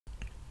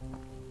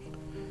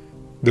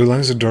There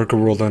lies a darker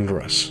world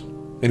under us,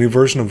 an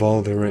version of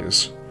all there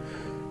is.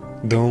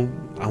 Though,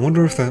 I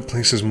wonder if that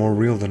place is more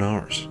real than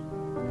ours.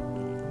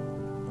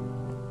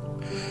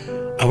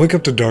 I wake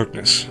up to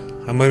darkness.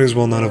 I might as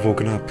well not have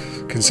woken up,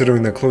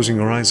 considering that closing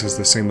your eyes has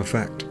the same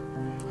effect.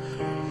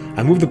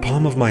 I move the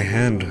palm of my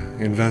hand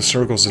in vast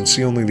circles and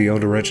see only the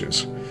outer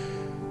edges.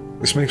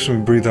 This makes me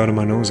breathe out of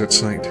my nose at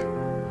sight.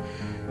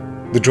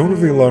 The drone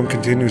of the alarm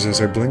continues as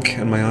I blink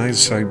and my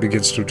eyesight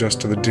begins to adjust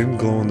to the dim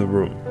glow in the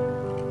room.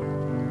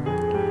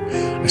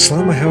 I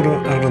slam my head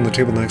out on the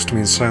table next to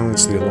me and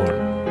silence the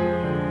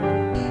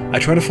alarm. I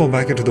try to fall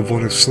back into the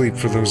void of sleep,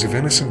 for those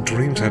evanescent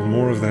dreams had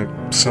more of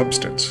that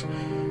substance.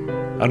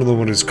 I don't know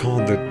what it's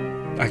called, that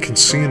I can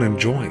see and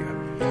enjoy,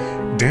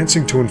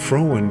 dancing to and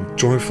fro in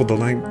joyful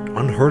delight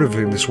unheard of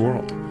in this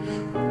world.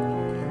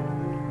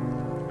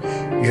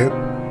 Yet,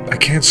 I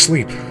can't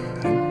sleep.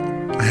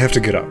 I have to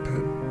get up.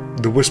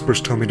 The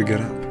whispers tell me to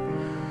get up.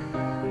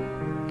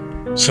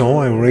 So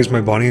I raise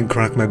my body and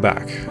crack my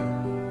back.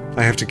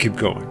 I have to keep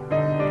going.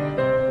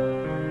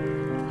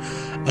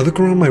 I look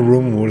around my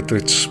room with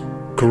its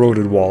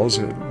corroded walls,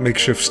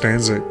 makeshift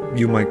stands that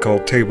you might call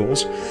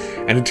tables,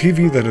 and a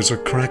TV that has a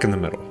crack in the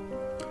middle.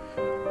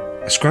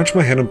 I scratch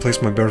my head and place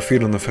my bare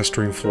feet on the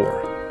festering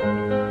floor.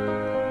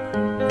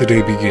 The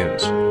day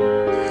begins.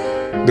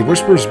 The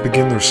whispers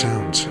begin their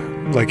sounds.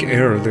 Like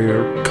air, they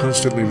are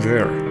constantly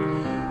there.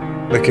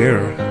 Like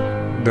air,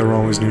 they're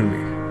always near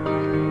me.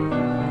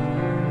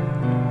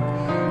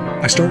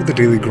 I start with the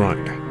daily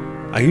grind.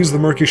 I use the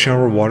murky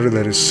shower water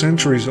that is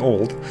centuries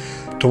old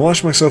to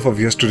wash myself of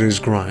yesterday's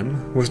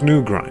grime with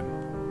new grime.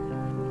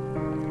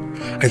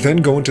 I then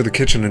go into the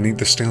kitchen and eat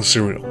the stale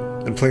cereal,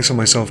 and place on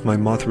myself my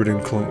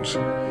moth-ridden clothes.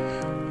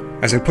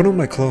 As I put on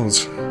my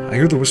clothes, I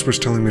hear the whispers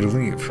telling me to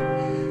leave.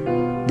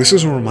 This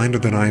is a reminder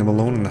that I am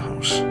alone in the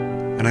house,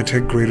 and I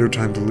take greater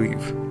time to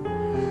leave.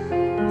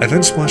 I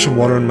then splash some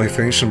water on my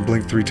face and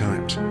blink 3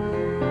 times.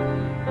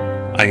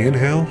 I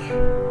inhale,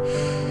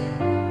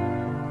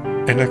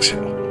 and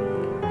exhale,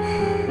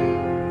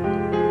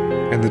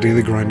 and the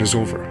daily grind is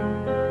over.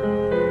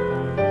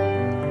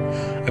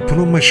 I put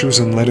on my shoes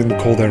and let in the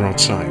cold air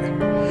outside.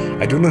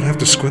 I do not have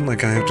to squint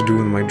like I have to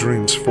do in my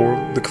dreams, for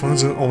the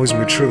closet always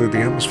made sure that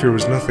the atmosphere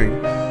was nothing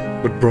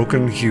but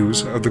broken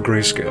hues of the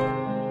grayscale.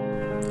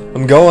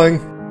 "I'm going!"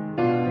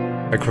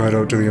 I cried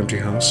out to the empty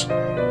house.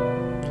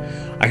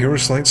 I hear a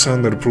slight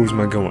sound that approves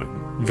my going.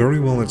 Very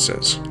well, it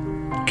says.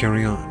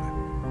 Carry on.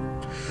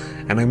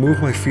 And I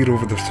move my feet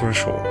over the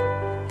threshold.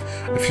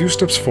 A few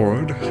steps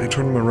forward, I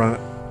turned around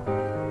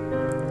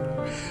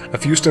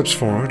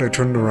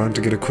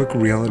to get a quick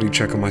reality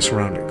check of my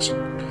surroundings.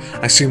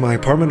 I see my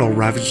apartment all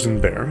ravaged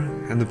and bare,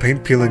 and the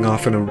paint peeling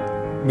off in a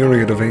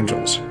myriad of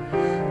angels.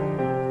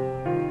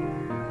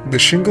 The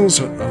shingles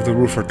of the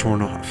roof are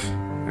torn off,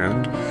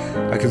 and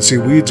I can see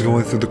weeds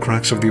going through the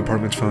cracks of the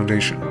apartment's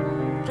foundation.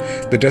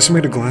 The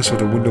decimated glass of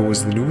the window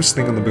was the newest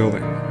thing on the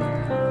building,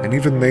 and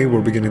even they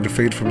were beginning to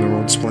fade from their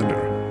own splendor.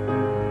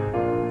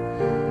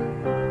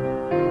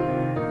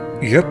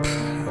 Yep,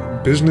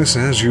 business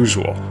as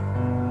usual.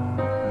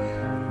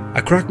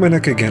 I crack my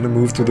neck again and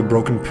move through the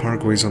broken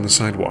parkways on the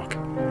sidewalk.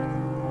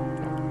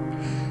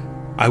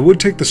 I would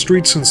take the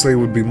streets since they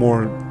would be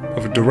more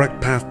of a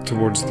direct path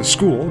towards the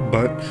school,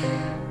 but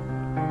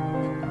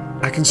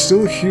I can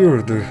still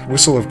hear the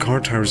whistle of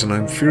car tires, and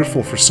I'm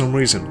fearful for some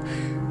reason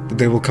that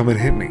they will come and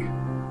hit me.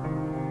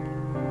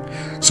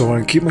 So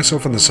I keep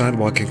myself on the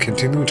sidewalk and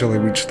continue until I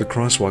reach the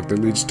crosswalk that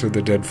leads to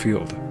the dead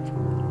field.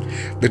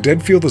 The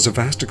dead field is a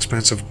vast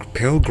expanse of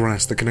pale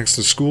grass that connects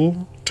the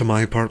school to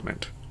my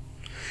apartment,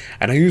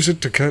 and I use it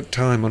to cut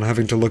time on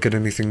having to look at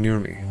anything near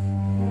me.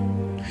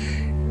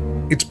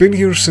 It's been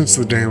here since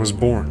the day I was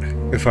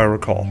born, if I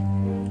recall.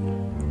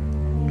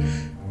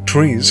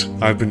 Trees,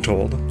 I've been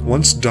told,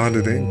 once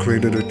dotted it and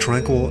created a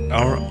tranquil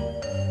aura.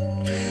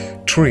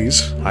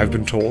 Trees, I've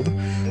been told,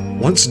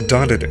 once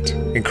dotted it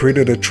and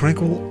created a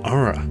tranquil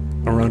aura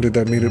around it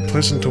that made it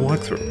pleasant to walk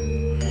through.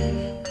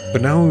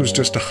 But now it was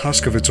just a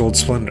husk of its old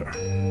splendor.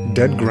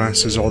 Dead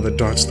grass is all that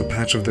dots the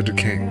patch of the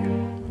decaying.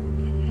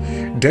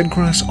 Dead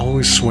grass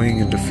always swaying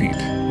in defeat,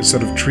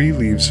 instead of tree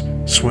leaves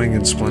swaying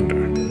in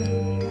splendor.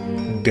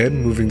 Dead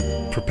moving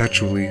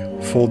perpetually,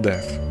 full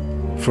death,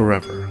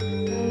 forever.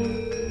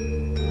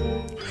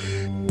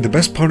 The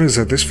best part is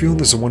that this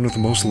field is the one with the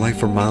most life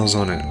for miles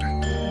on end.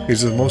 It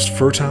is the most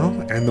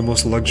fertile and the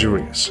most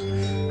luxurious,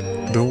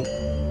 though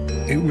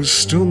it was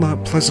still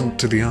not pleasant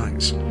to the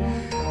eyes.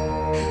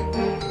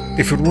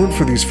 If it weren't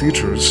for these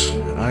features,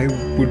 I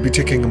would be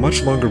taking a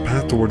much longer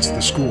path towards the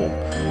school,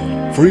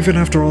 for even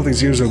after all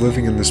these years of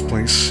living in this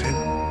place,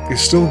 it is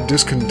still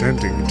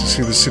discontenting to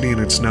see the city in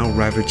its now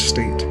ravaged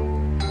state.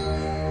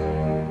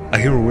 I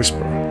hear a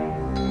whisper,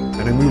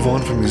 and I move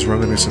on from these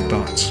reminiscent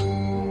thoughts.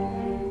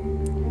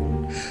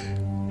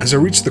 As I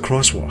reach the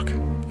crosswalk,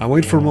 I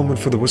wait for a moment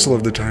for the whistle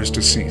of the tires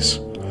to cease.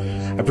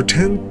 I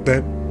pretend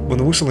that when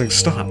the whistling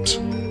stops,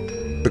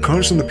 the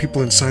cars and the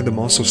people inside them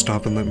also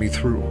stop and let me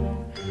through.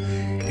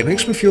 It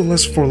makes me feel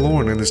less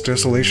forlorn in this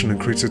desolation and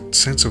creates a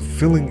sense of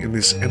filling in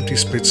this empty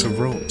space of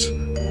roads.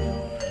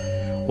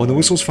 When the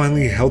whistles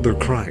finally held their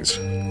cries,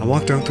 I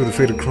walked down through the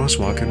faded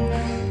crosswalk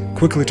and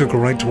quickly took a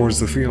right towards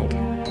the field.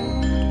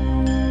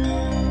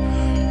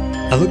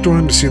 I looked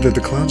around to see that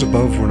the clouds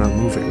above were not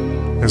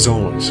moving, as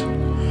always,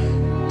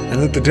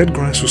 and that the dead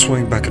grass was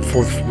swaying back and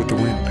forth with the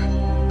wind.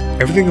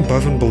 Everything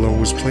above and below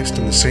was placed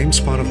in the same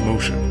spot of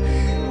motion.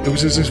 It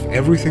was as if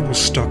everything was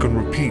stuck on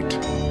repeat.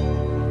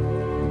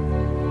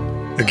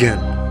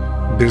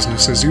 Again,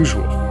 business as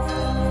usual.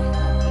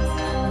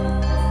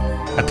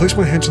 I placed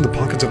my hands in the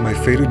pockets of my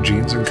faded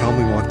jeans and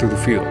calmly walked through the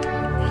field.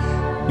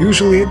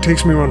 Usually it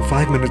takes me around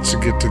 5 minutes to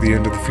get to the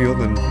end of the field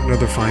and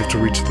another 5 to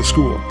reach the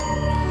school.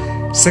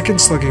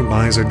 Seconds slugging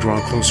by as I draw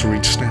closer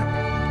each step.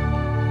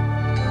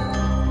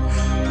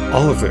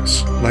 All of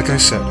this, like I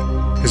said,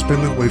 has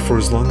been that way for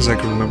as long as I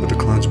can remember the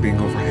clouds being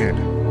overhead.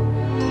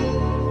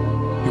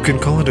 You can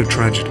call it a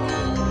tragedy.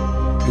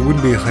 It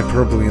wouldn't be a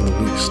hyperbole in the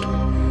least.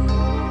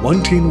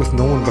 One teen with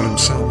no one but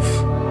himself.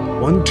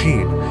 One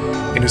teen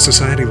in a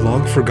society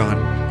long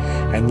forgotten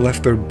and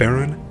left there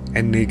barren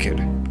and naked.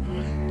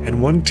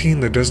 And one teen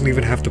that doesn't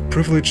even have the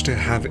privilege to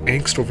have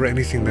angst over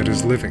anything that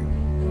is living.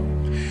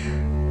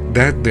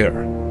 That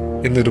there,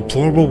 in the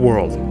deplorable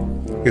world,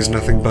 is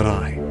nothing but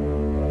I.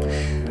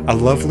 A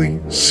lovely,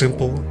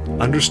 simple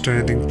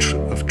understanding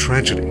of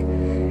tragedy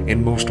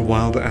in most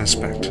wild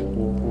aspect.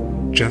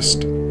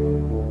 Just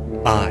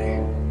I.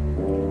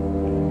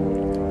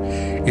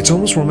 It's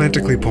almost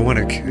romantically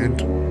poetic,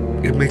 and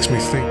it makes me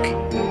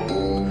think.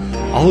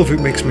 All of it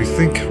makes me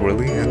think,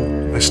 really,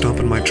 and I stop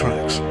in my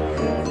tracks.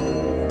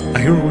 I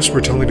hear a whisper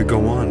tell me to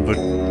go on, but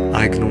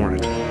I ignore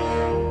it.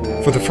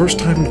 For the first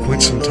time in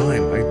quite some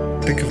time, I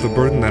think of the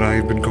burden that I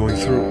have been going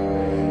through.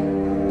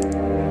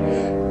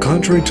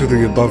 Contrary to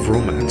the above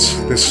romance,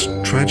 this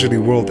tragedy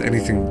world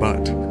anything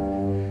but.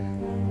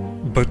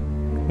 But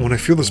when I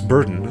feel this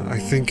burden, I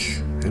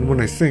think, and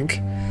when I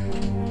think,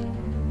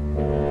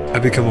 I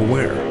become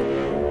aware.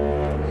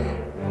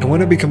 And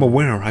when I become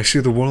aware, I see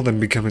the world and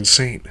become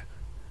insane.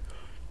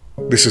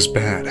 This is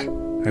bad,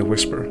 I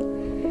whisper.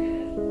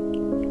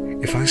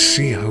 If I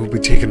see I will be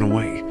taken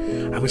away,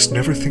 I must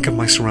never think of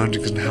my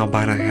surroundings and how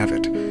bad I have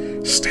it.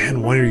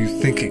 Stan, what are you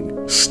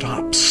thinking?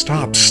 Stop,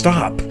 stop,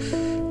 stop!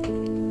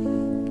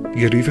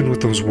 Yet even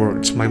with those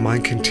words, my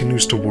mind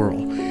continues to whirl.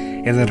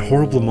 In that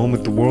horrible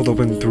moment, the world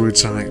opened through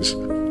its eyes.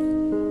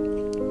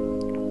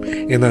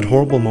 In that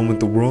horrible moment,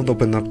 the world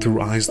opened up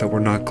through eyes that were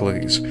not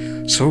glaze,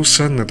 so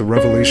sudden at the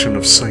revelation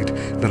of sight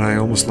that I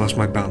almost lost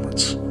my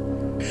balance.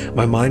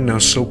 My mind now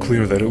so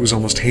clear that it was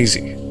almost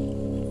hazy.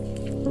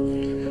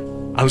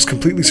 I was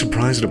completely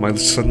surprised at my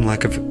sudden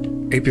lack of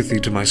apathy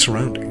to my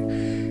surrounding.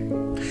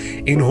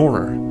 In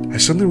horror, I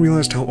suddenly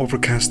realized how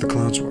overcast the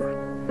clouds were,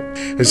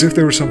 as if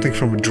they were something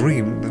from a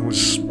dream that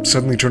was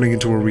suddenly turning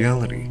into a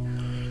reality.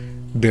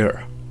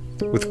 There,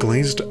 with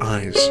glazed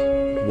eyes,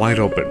 wide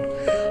open,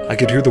 I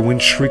could hear the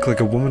wind shriek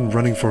like a woman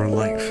running for her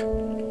life,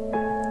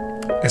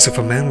 as if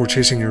a man were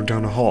chasing her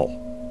down a hall.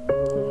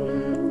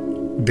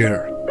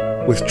 There,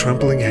 with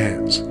trembling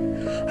hands,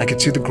 I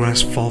could see the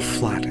grass fall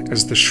flat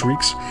as the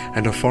shrieks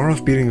and a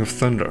far-off beating of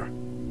thunder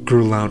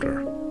grew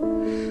louder.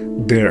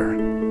 There,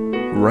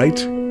 right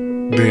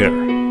there.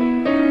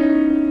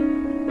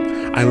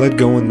 I let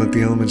go and let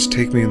the elements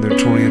take me in their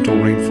torrential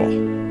rainfall.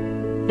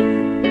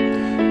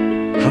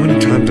 How many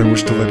times I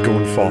wished to let go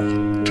and fall,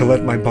 to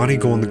let my body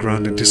go on the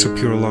ground and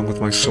disappear along with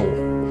my soul.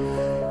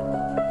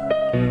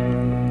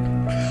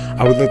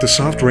 I would let the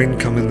soft rain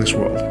come in this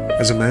world,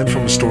 as a man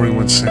from a story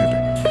once said,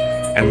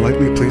 and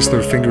lightly place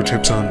their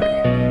fingertips on me.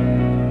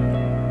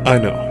 I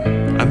know,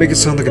 I make it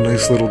sound like a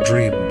nice little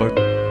dream, but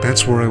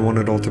that's where I want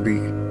it all to be.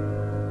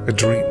 A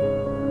dream.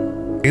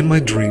 In my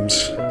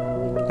dreams,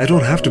 I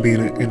don't have to be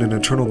in an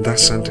eternal death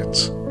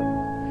sentence.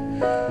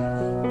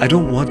 I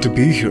don't want to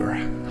be here.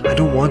 I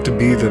don't want to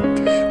be the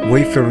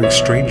wayfaring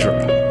stranger.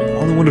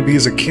 All I want to be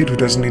is a kid who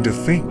doesn't need to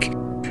think.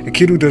 A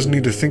kid who doesn't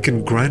need to think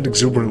in grand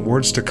exuberant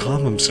words to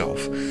calm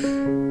himself.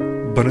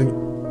 But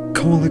in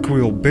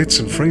colloquial bits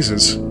and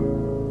phrases,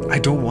 I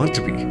don't want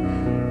to be.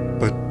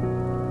 But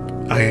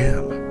I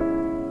am.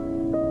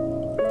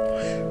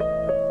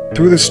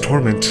 Through this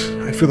torment,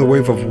 I feel a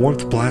wave of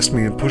warmth blast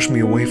me and push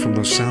me away from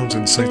those sounds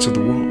and sights of the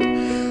world.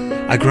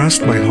 I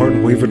grasped my heart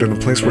and wavered in a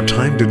place where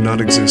time did not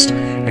exist,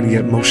 and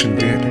yet motion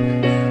did.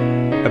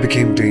 I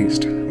became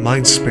dazed,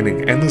 mind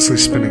spinning, endlessly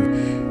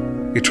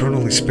spinning,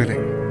 eternally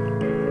spinning.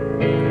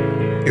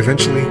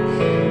 Eventually,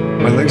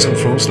 my legs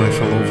unfroze and I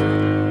fell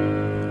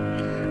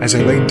over. As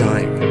I lay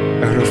dying,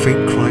 I heard a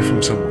faint cry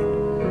from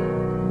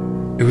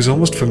someone. It was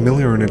almost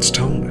familiar in its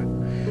tone.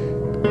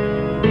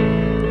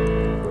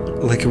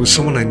 Like it was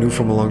someone I knew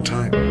from a long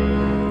time.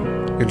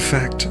 In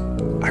fact,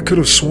 I could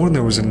have sworn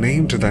there was a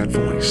name to that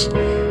voice.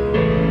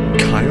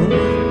 Kyle?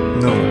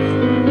 No,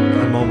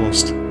 I'm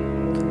almost...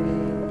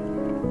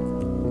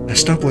 I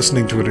stopped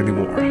listening to it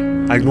anymore.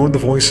 I ignored the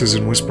voices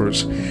and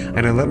whispers,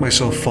 and I let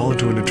myself fall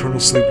into an eternal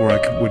sleep where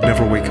I would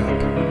never wake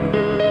up.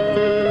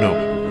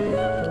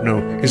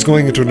 No, he's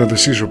going into another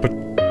seizure, but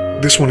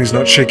this one he's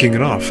not shaking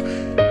it off.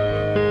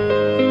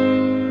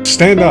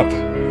 Stand up,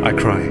 I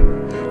cry.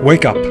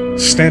 Wake up!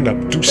 Stand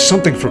up! Do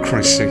something for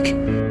Christ's sake!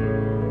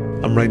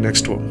 I'm right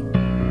next to him,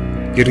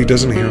 yet he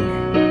doesn't hear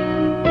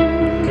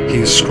me. He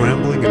is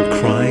scrambling and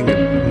crying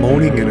and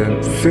moaning in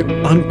a fit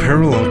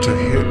unparalleled to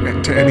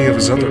any of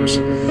his others.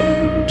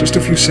 Just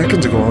a few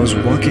seconds ago I was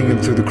walking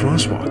him through the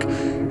crosswalk,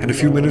 and a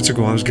few minutes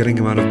ago I was getting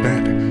him out of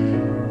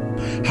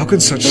bed. How can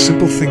such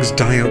simple things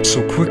die out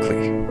so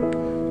quickly?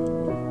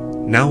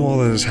 Now all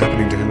that is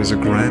happening to him is a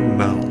grand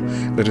mal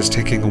that is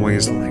taking away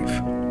his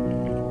life.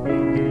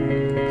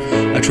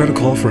 I try to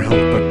call for help,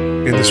 but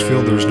in this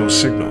field there is no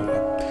signal.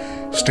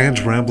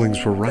 Stan's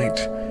ramblings were right.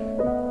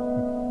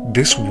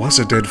 This was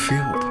a dead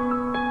field.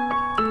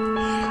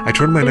 I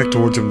turned my neck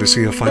towards him to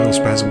see a final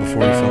spasm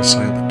before he fell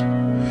silent.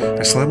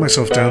 I slammed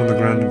myself down on the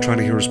ground and tried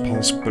to hear his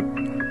pulse, but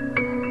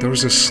there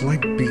was a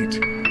slight beat.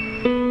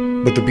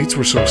 But the beats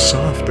were so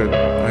soft that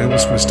I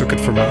almost mistook it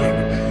for mine.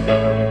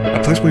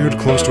 I placed my ear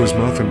close to his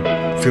mouth and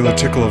feel a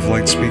tickle of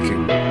light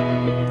speaking.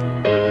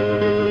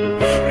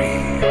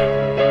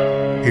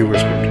 "Free," he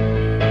whispered.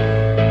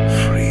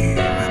 "Free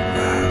at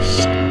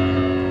last."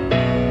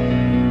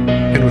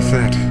 And with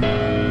that,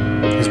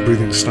 his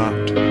breathing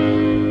stopped.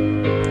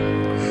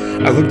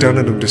 I looked down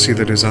at him to see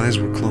that his eyes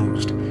were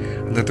closed,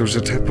 and that there was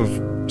a type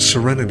of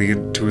serenity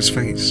to his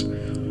face.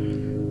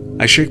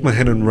 I shake my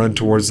head and run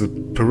towards the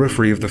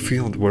periphery of the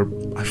field, where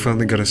I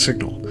finally got a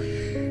signal.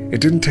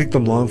 It didn't take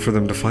them long for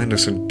them to find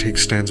us and take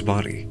Stan's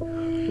body.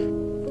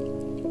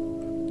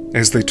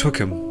 As they took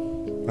him,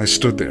 I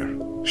stood there,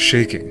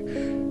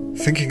 shaking,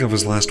 thinking of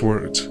his last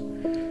words.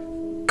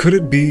 Could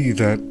it be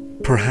that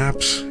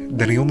perhaps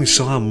that he only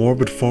saw a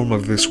morbid form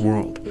of this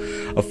world,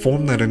 a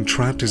form that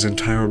entrapped his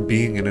entire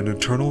being in an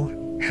eternal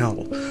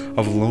hell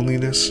of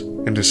loneliness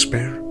and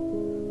despair?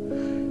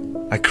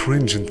 I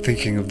cringe in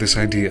thinking of this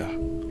idea.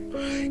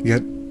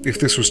 Yet, if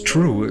this was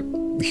true,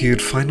 he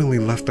had finally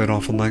left that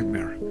awful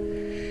nightmare.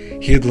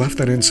 He had left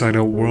that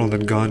inside-out world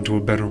and gone to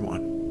a better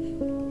one.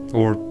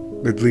 Or,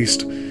 at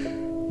least,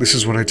 this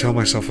is what I tell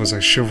myself as I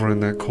shiver in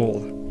that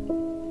cold.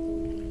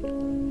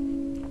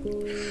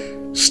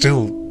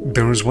 Still,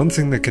 there is one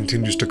thing that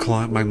continues to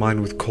claw at my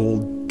mind with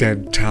cold,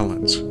 dead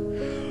talons.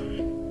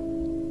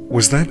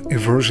 Was that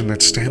eversion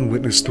that Stan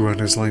witnessed throughout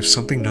his life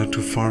something not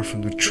too far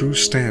from the true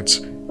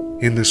stance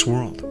in this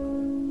world?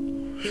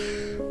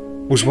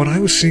 Was what I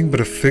was seeing but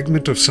a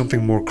figment of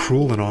something more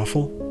cruel and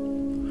awful?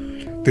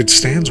 Did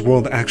Stan's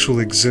world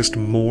actually exist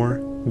more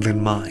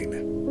than mine?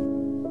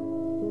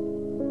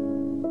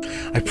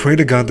 I pray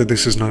to God that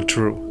this is not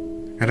true,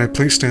 and I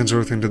place Stan's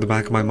earth into the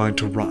back of my mind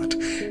to rot,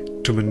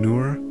 to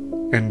manure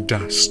and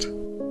dust.